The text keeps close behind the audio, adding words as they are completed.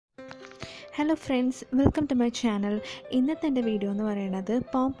Hello friends, welcome to my channel. ഇന്നത്തെ എൻ്റെ video എന്ന് പറയുന്നത്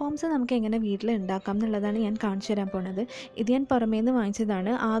പോംപോംസ് നമുക്ക് എങ്ങനെ വീട്ടിൽ ഉണ്ടാക്കാം എന്നുള്ളതാണ് ഞാൻ കാണിച്ചു തരാൻ പോകുന്നത്. ഇത് ഞാൻ പുറമേ നിന്ന്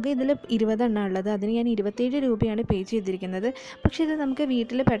വാങ്ങിച്ചതാണ്. ആകെ ഇതിൽ 20 എണ്ണം ഉള്ളത്. അതിന് ഞാൻ 27 രൂപയാണ് പേ ചെയ്തിരിക്കുന്നത്. പക്ഷേ ഇത് നമുക്ക്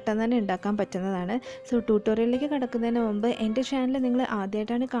വീട്ടിൽ പെട്ടെന്ന് തന്നെ ഉണ്ടാക്കാൻ പറ്റുന്നതാണ്. സോ ട്യൂട്ടോറിയലിലേക്ക് കിടക്കുന്നതിന് മുമ്പ് എൻ്റെ ചാനൽ നിങ്ങൾ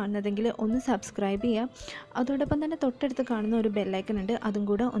ആദ്യമായിട്ടാണ് കാണുന്നതെങ്കിൽ ഒന്ന് സബ്സ്ക്രൈബ് ചെയ്യുക. അതോടൊപ്പം തന്നെ തൊട്ടടുത്ത് കാണുന്ന ഒരു ബെല്ലൈക്കൺ ഉണ്ട്, അതും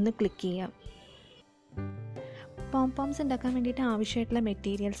കൂടെ ഒന്ന് ക്ലിക്ക് ചെയ്യുക. പോംപോംസ് ഉണ്ടാക്കാൻ വേണ്ടിയിട്ട് ആവശ്യമായിട്ടുള്ള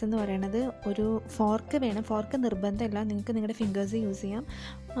മെറ്റീരിയൽസ് എന്ന് പറയുന്നത് ഒരു ഫോർക്ക് വേണം. ഫോർക്ക് നിർബന്ധമില്ല, നിങ്ങൾക്ക് നിങ്ങളുടെ ഫിംഗേഴ്സ് യൂസ് ചെയ്യാം.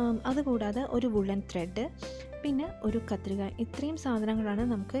 അതുകൂടാതെ ഒരു വുളൻ ത്രെഡ്, പിന്നെ ഒരു കത്രിക. ഇത്രയും സാധനങ്ങളാണ്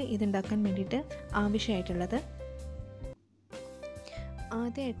നമുക്ക് ഇതുണ്ടാക്കാൻ വേണ്ടിയിട്ട് ആവശ്യമായിട്ടുള്ളത്.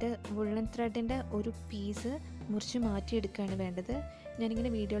 ആദ്യമായിട്ട് വുളൻ ത്രെഡിൻ്റെ ഒരു പീസ് മുറിച്ച് മാറ്റിയെടുക്കുകയാണ് വേണ്ടത്.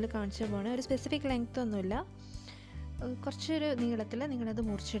 ഞാനിങ്ങനെ വീഡിയോയിൽ കാണിച്ചു പോകണം. ഒരു സ്പെസിഫിക് ലെങ്ത് ഒന്നുമില്ല, കുറച്ചൊരു നീളത്തിൽ നിങ്ങളത്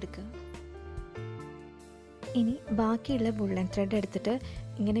മുറിച്ചെടുക്കുക. ഇനി ബാക്കിയുള്ള വുളൻ ത്രെഡ് എടുത്തിട്ട്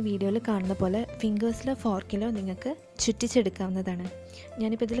ഇങ്ങനെ വീഡിയോയിൽ കാണുന്ന പോലെ ഫിംഗേഴ്സിലോ ഫോർക്കിലോ നിങ്ങൾക്ക് ചുറ്റിച്ചെടുക്കാവുന്നതാണ്.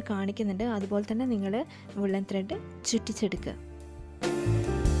 ഞാനിപ്പോൾ ഇതിൽ കാണിക്കുന്നുണ്ട്. അതുപോലെ തന്നെ നിങ്ങൾ വുളൻ ത്രെഡ് ചുറ്റിച്ചെടുക്കുക.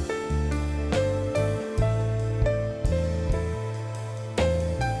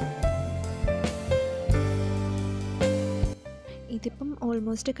 ഇതിപ്പം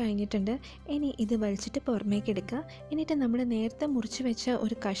ഓൾമോസ്റ്റ് കഴിഞ്ഞിട്ടുണ്ട്. ഇനി ഇത് വലിച്ചിട്ട് പുറമേക്ക് എടുക്കുക. എന്നിട്ട് നമ്മൾ നേരത്തെ മുറിച്ച് വെച്ച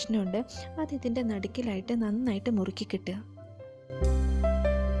ഒരു കഷ്ണമുണ്ട്, അത് ഇതിൻ്റെ നടുക്കിലായിട്ട് നന്നായിട്ട് മുറുക്കി കിട്ടുക.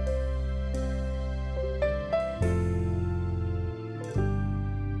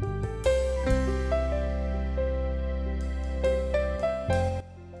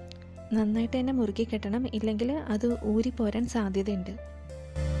 നന്നായിട്ട് തന്നെ മുറുക്കി കിട്ടണം, ഇല്ലെങ്കിൽ അത് ഊരിപ്പോരാൻ സാധ്യതയുണ്ട്.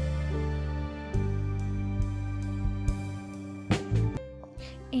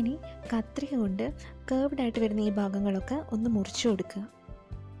 ഇനി കത്രിക കൊണ്ട് കേർവ്ഡായിട്ട് വരുന്ന ഈ ഭാഗങ്ങളൊക്കെ ഒന്ന് മുറിച്ചു കൊടുക്കുക.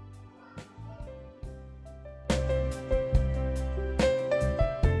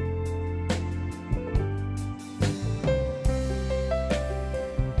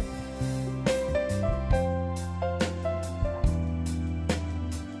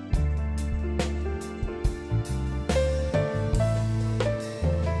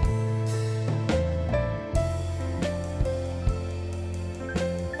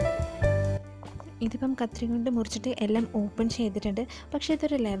 ഇതിപ്പം കത്രിക കൊണ്ട് മുറിച്ചിട്ട് എല്ലാം ഓപ്പൺ ചെയ്തിട്ടുണ്ട്. പക്ഷേ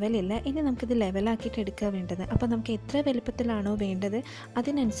ഇതൊരു ലെവലില്ല. ഇനി നമുക്കിത് ലെവലാക്കിയിട്ട് എടുക്കുക വേണ്ടത്. അപ്പോൾ നമുക്ക് എത്ര വലുപ്പത്തിലാണോ വേണ്ടത്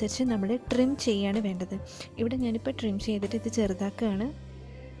അതിനനുസരിച്ച് നമ്മൾ ട്രിം ചെയ്യാണ് വേണ്ടത്. ഇവിടെ ഞാനിപ്പോൾ ട്രിം ചെയ്തിട്ട് ഇത് ചെറുതാക്കുകയാണ്.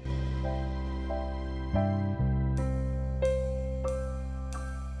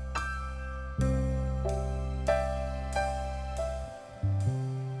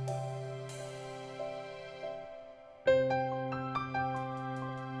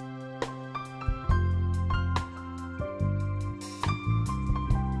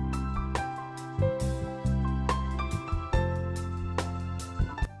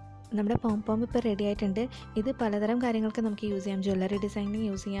 നമ്മുടെ പോംപോം ഇപ്പോൾ റെഡി ആയിട്ടുണ്ട്. ഇത് പലതരം കാര്യങ്ങൾക്ക് നമുക്ക് യൂസ് ചെയ്യാം. ജ്വല്ലറി ഡിസൈനിങ്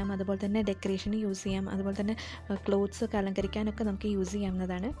യൂസ് ചെയ്യാം, അതുപോലെ തന്നെ ഡെക്കറേഷന് യൂസ് ചെയ്യാം, അതുപോലെ തന്നെ ക്ലോത്ത്സ് ഒക്കെ അലങ്കരിക്കാനൊക്കെ നമുക്ക് യൂസ്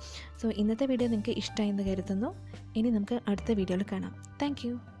ചെയ്യാവുന്നതാണ്. സോ ഇന്നത്തെ വീഡിയോ നിങ്ങൾക്ക് ഇഷ്ടമായി എന്ന് കരുതുന്നു. ഇനി നമുക്ക് അടുത്ത വീഡിയോയിൽ കാണാം. താങ്ക്